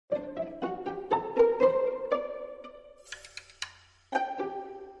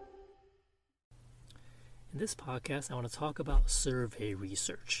this podcast, I want to talk about survey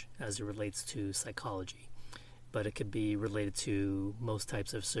research as it relates to psychology, but it could be related to most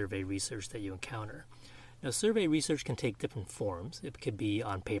types of survey research that you encounter. Now, survey research can take different forms. It could be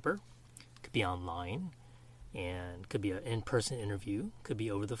on paper, it could be online, and could be an in-person interview, could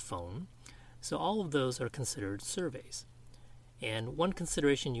be over the phone. So all of those are considered surveys. And one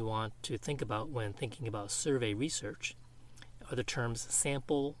consideration you want to think about when thinking about survey research are the terms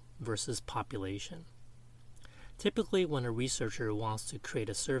sample versus population. Typically, when a researcher wants to create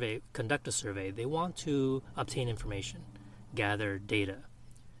a survey, conduct a survey, they want to obtain information, gather data.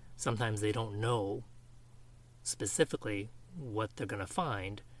 Sometimes they don't know specifically what they're going to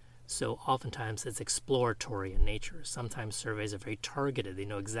find, so oftentimes it's exploratory in nature. Sometimes surveys are very targeted. They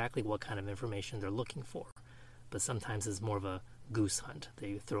know exactly what kind of information they're looking for, but sometimes it's more of a goose hunt.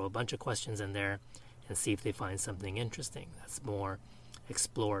 They throw a bunch of questions in there and see if they find something interesting. That's more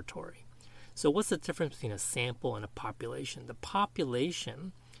exploratory. So what's the difference between a sample and a population? The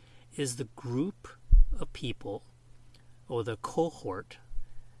population is the group of people or the cohort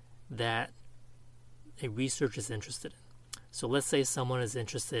that a researcher is interested in. So let's say someone is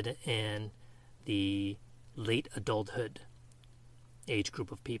interested in the late adulthood age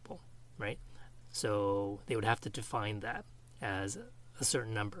group of people, right? So they would have to define that as a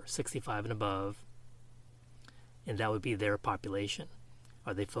certain number, 65 and above, and that would be their population.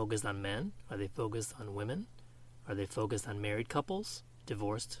 Are they focused on men? Are they focused on women? Are they focused on married couples,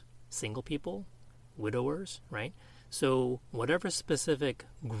 divorced, single people, widowers, right? So whatever specific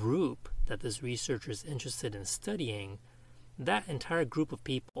group that this researcher is interested in studying, that entire group of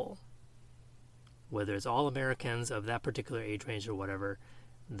people, whether it's all Americans of that particular age range or whatever,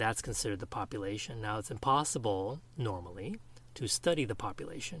 that's considered the population. Now, it's impossible, normally, to study the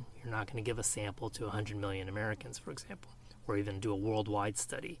population. You're not going to give a sample to 100 million Americans, for example, or even do a worldwide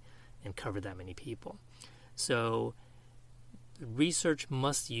study and cover that many people. So research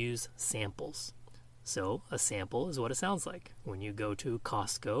must use samples. So a sample is what it sounds like. When you go to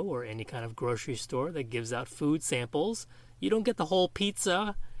Costco or any kind of grocery store that gives out food samples, you don't get the whole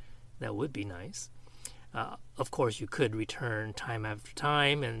pizza. That would be nice. Of course, you could return time after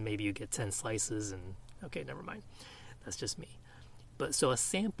time, and maybe you get 10 slices, and okay, never mind. That's just me. But so a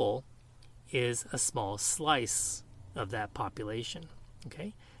sample is a small slice of that population,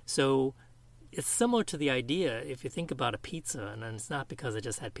 okay? So it's similar to the idea, if you think about a pizza, and it's not because I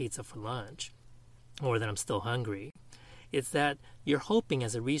just had pizza for lunch, or that I'm still hungry. It's that you're hoping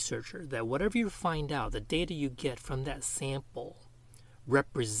as a researcher that whatever you find out, the data you get from that sample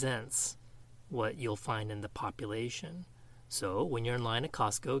represents what you'll find in the population. So when you're in line at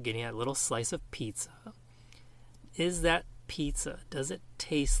Costco getting that little slice of pizza, is that pizza, does it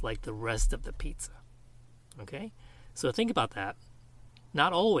taste like the rest of the pizza? Okay? So think about that.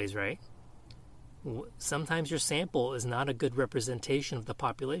 Not always, right? Sometimes your sample is not a good representation of the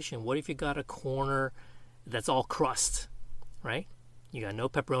population. What if you got a corner that's all crust, right? You got no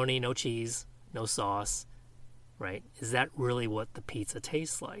pepperoni, no cheese, no sauce, right? Is that really what the pizza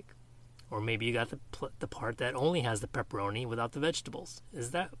tastes like? Or maybe you got the part that only has the pepperoni without the vegetables.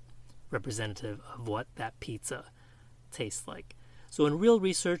 Is that representative of what that pizza tastes like? So in real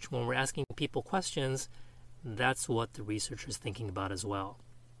research, when we're asking people questions, that's what the researcher is thinking about as well.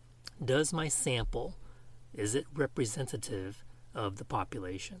 Does my sample, is it representative of the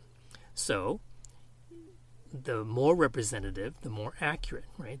population? So the more representative, the more accurate,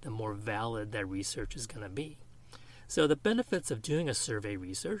 right? The more valid that research is going to be. So the benefits of doing a survey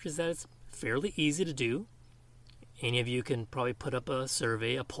research is that it's fairly easy to do. Any of you can probably put up a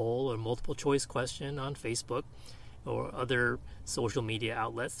survey, a poll, or multiple choice question on Facebook or other social media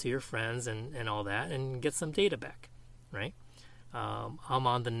outlets to your friends and all that, and get some data back, right? I'm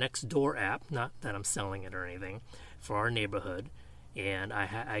on the Nextdoor app, not that I'm selling it or anything, for our neighborhood, and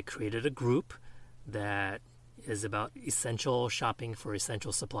I created a group that is about essential shopping for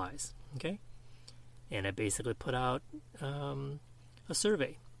essential supplies, okay? And I basically put out a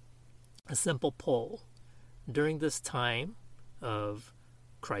survey, a simple poll. During this time of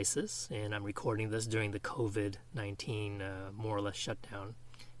crisis, and I'm recording this during the COVID-19 more or less shutdown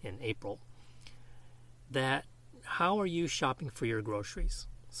in April, that how are you shopping for your groceries?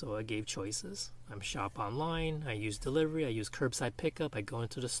 So I gave choices. I shop online, I use delivery, I use curbside pickup, I go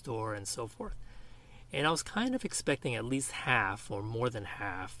into the store, and so forth. And I was kind of expecting at least half or more than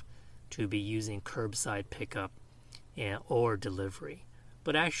half to be using curbside pickup or delivery.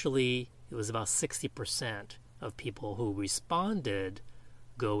 But actually, it was about 60% of people who responded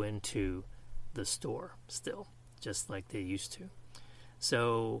go into the store still, just like they used to.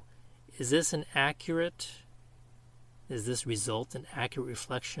 So is this result an accurate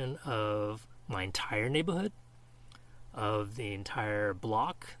reflection of my entire neighborhood, of the entire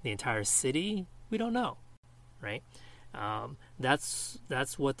block, the entire city? We don't know, right? That's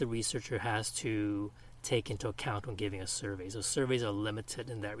what the researcher has to take into account when giving a survey. So surveys are limited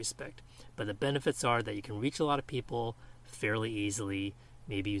in that respect. But the benefits are that you can reach a lot of people fairly easily,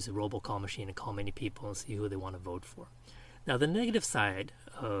 maybe use a robocall machine and call many people and see who they want to vote for. Now, the negative side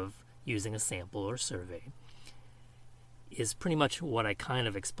of using a sample or survey is pretty much what I kind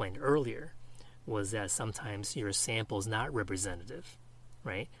of explained earlier, was that sometimes your sample is not representative,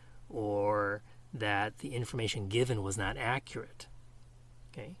 right? Or that the information given was not accurate.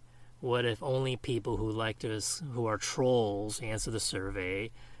 Okay, what if only people who are trolls answer the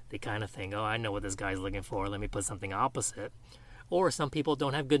survey? They kind of think, oh, I know what this guy's looking for, let me put something opposite. Or some people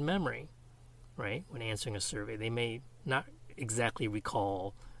don't have good memory, right? When answering a survey, they may not exactly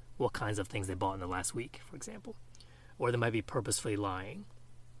recall what kinds of things they bought in the last week, for example. Or they might be purposefully lying.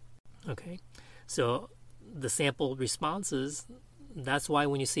 Okay, so the sample responses, that's why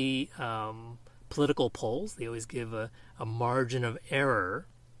when you see political polls, they always give a margin of error.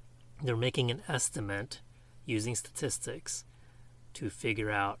 They're making an estimate using statistics to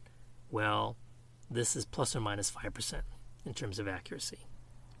figure out, well, this is plus or minus 5% in terms of accuracy.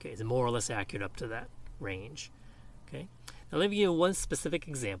 Okay, it's more or less accurate up to that range. Okay, now let me give you one specific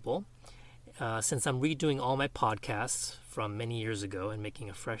example. Since I'm redoing all my podcasts from many years ago and making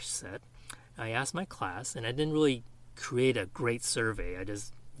a fresh set, I asked my class, and I didn't really create a great survey. I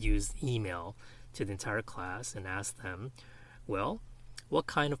just used email to the entire class and asked them, well, what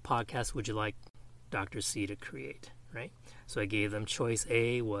kind of podcast would you like Dr. C to create, right? So I gave them choice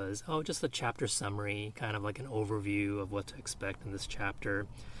A was, just a chapter summary, kind of like an overview of what to expect in this chapter.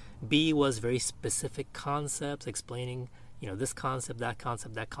 B was very specific concepts, explaining, this concept, that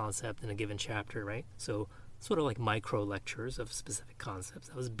concept in a given chapter, right? So sort of like micro lectures of specific concepts.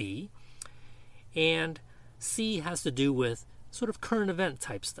 That was B. And C has to do with sort of current event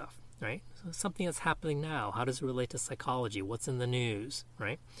type stuff, right? So something that's happening now. How does it relate to psychology? What's in the news,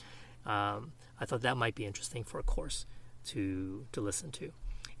 right? I thought that might be interesting for a course to listen to.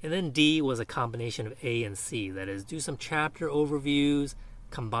 And then D was a combination of A and C. That is, do some chapter overviews,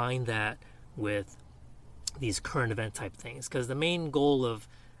 combine that with these current event type things. Because the main goal of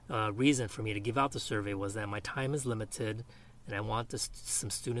reason for me to give out the survey was that my time is limited, and I want some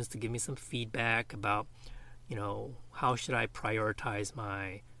students to give me some feedback about, how should I prioritize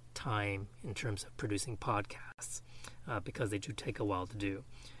my time in terms of producing podcasts, because they do take a while to do.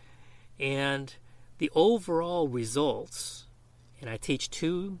 And the overall results, and I teach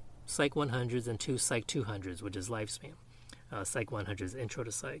 2 Psych 100s and 2 Psych 200s, which is lifespan. Psych 100 is Intro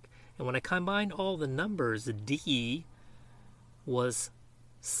to Psych. And when I combined all the numbers, the D was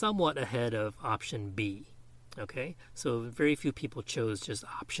somewhat ahead of option B. Okay, so very few people chose just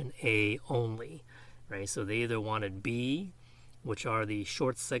option A only, right? So they either wanted B, which are the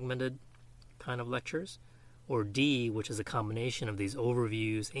short segmented kind of lectures, or D, which is a combination of these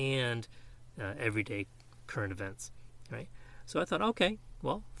overviews and everyday current events, right? So I thought, okay,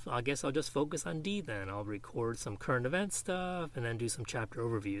 well, I guess I'll just focus on D then. I'll record some current event stuff and then do some chapter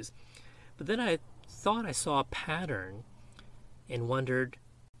overviews. But then I thought I saw a pattern and wondered,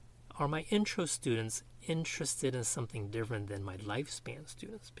 are my intro students interested in something different than my lifespan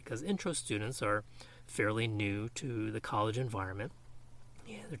students? Because intro students are fairly new to the college environment.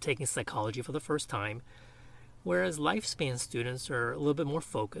 Yeah, they're taking psychology for the first time, whereas lifespan students are a little bit more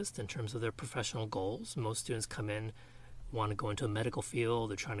focused in terms of their professional goals. Most students come in, want to go into a medical field.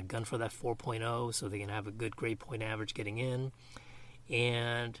 They're trying to gun for that 4.0 so they can have a good grade point average getting in.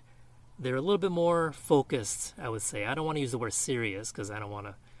 And they're a little bit more focused, I would say. I don't want to use the word serious because I don't want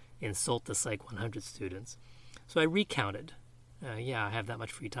to insult the Psych 100 students. So I recounted. I have that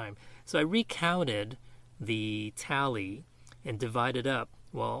much free time. So I recounted the tally and divided up,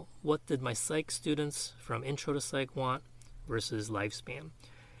 well, what did my Psych students from Intro to Psych want versus lifespan?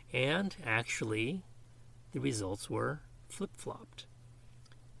 And actually, the results were flip-flopped.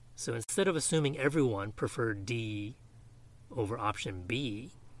 So instead of assuming everyone preferred D over option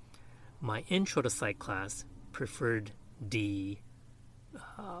B, my Intro to Psych class preferred D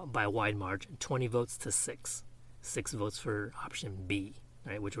by a wide margin, 20 votes to 6. 6 votes for option B,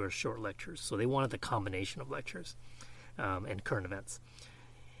 right, which were short lectures. So they wanted the combination of lectures and current events.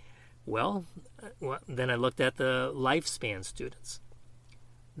 Well, then I looked at the lifespan students.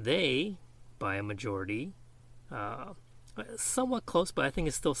 They, by a majority, somewhat close, but I think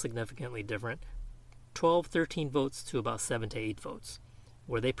it's still significantly different, 12, 13 votes to about 7 to 8 votes,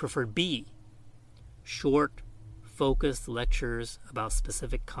 where they preferred B, short, focused lectures about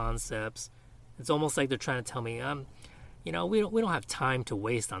specific concepts. It's almost like they're trying to tell me, we don't have time to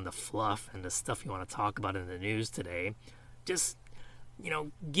waste on the fluff and the stuff you want to talk about in the news today. Just,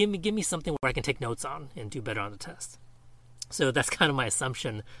 give me something where I can take notes on and do better on the test. So that's kind of my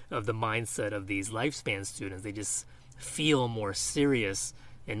assumption of the mindset of these lifespan students. They just feel more serious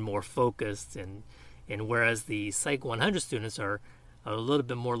and more focused, and whereas the Psych 100 students are a little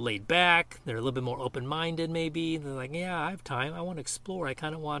bit more laid back, they're a little bit more open-minded maybe. They're like, yeah, I have time, I want to explore,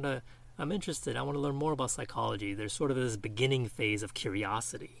 I'm interested, I want to learn more about psychology. There's sort of this beginning phase of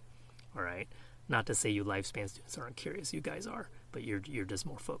curiosity, all right? Not to say you lifespan students aren't curious, you guys are, but you're just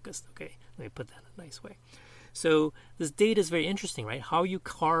more focused, okay? Let me put that in a nice way. So this data is very interesting, right? How you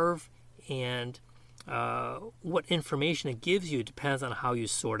carve and what information it gives you depends on how you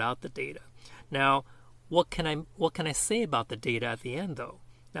sort out the data. Now, what can I say about the data at the end, though?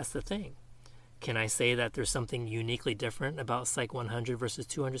 That's the thing. Can I say that there's something uniquely different about Psych 100 versus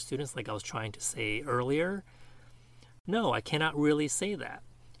 200 students, like I was trying to say earlier? No, I cannot really say that.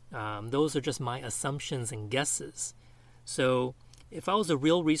 Those are just my assumptions and guesses. So if I was a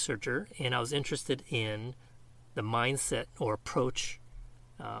real researcher and I was interested in the mindset or approach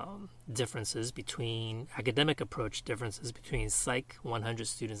differences between academic approach differences between Psych 100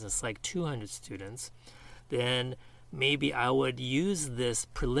 students and Psych 200 students, then maybe I would use this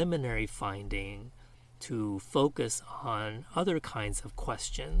preliminary finding to focus on other kinds of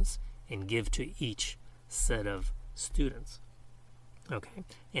questions and give to each set of students. Okay,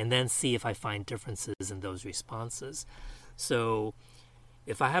 and then see if I find differences in those responses. So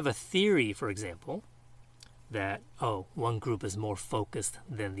if I have a theory, for example, that, one group is more focused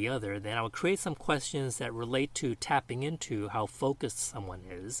than the other, then I would create some questions that relate to tapping into how focused someone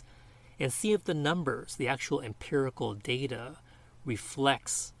is and see if the numbers, the actual empirical data,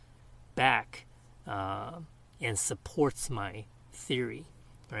 reflects back and supports my theory,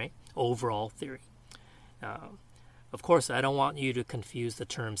 right? Overall theory. Of course, I don't want you to confuse the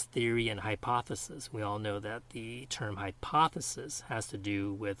terms theory and hypothesis. We all know that the term hypothesis has to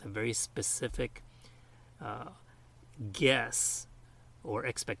do with a very specific guess or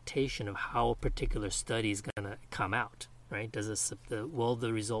expectation of how a particular study is going to come out, right? Will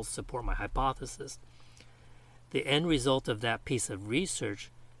the results support my hypothesis? The end result of that piece of research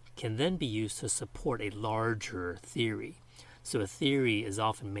can then be used to support a larger theory. So a theory is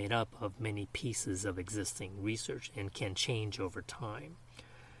often made up of many pieces of existing research and can change over time.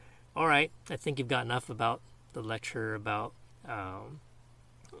 All right, I think you've got enough about the lecture about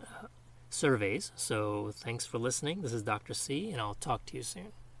surveys. So thanks for listening. This is Dr. C, and I'll talk to you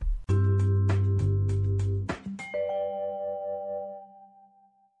soon.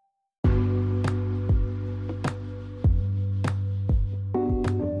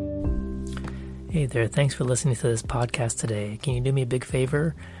 Hey there, thanks for listening to this podcast today. Can you do me a big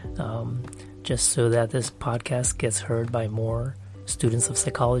favor? Just so that this podcast gets heard by more students of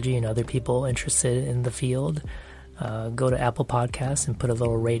psychology and other people interested in the field, go to Apple Podcasts and put a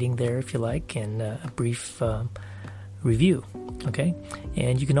little rating there if you like, and a brief review, okay?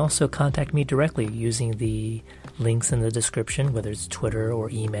 And you can also contact me directly using the links in the description, whether it's Twitter or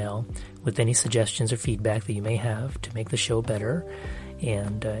email, with any suggestions or feedback that you may have to make the show better.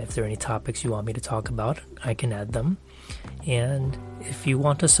 And if there are any topics you want me to talk about, I can add them. And if you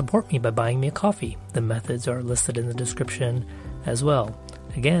want to support me by buying me a coffee, the methods are listed in the description as well.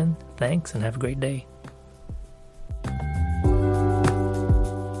 Again, thanks and have a great day.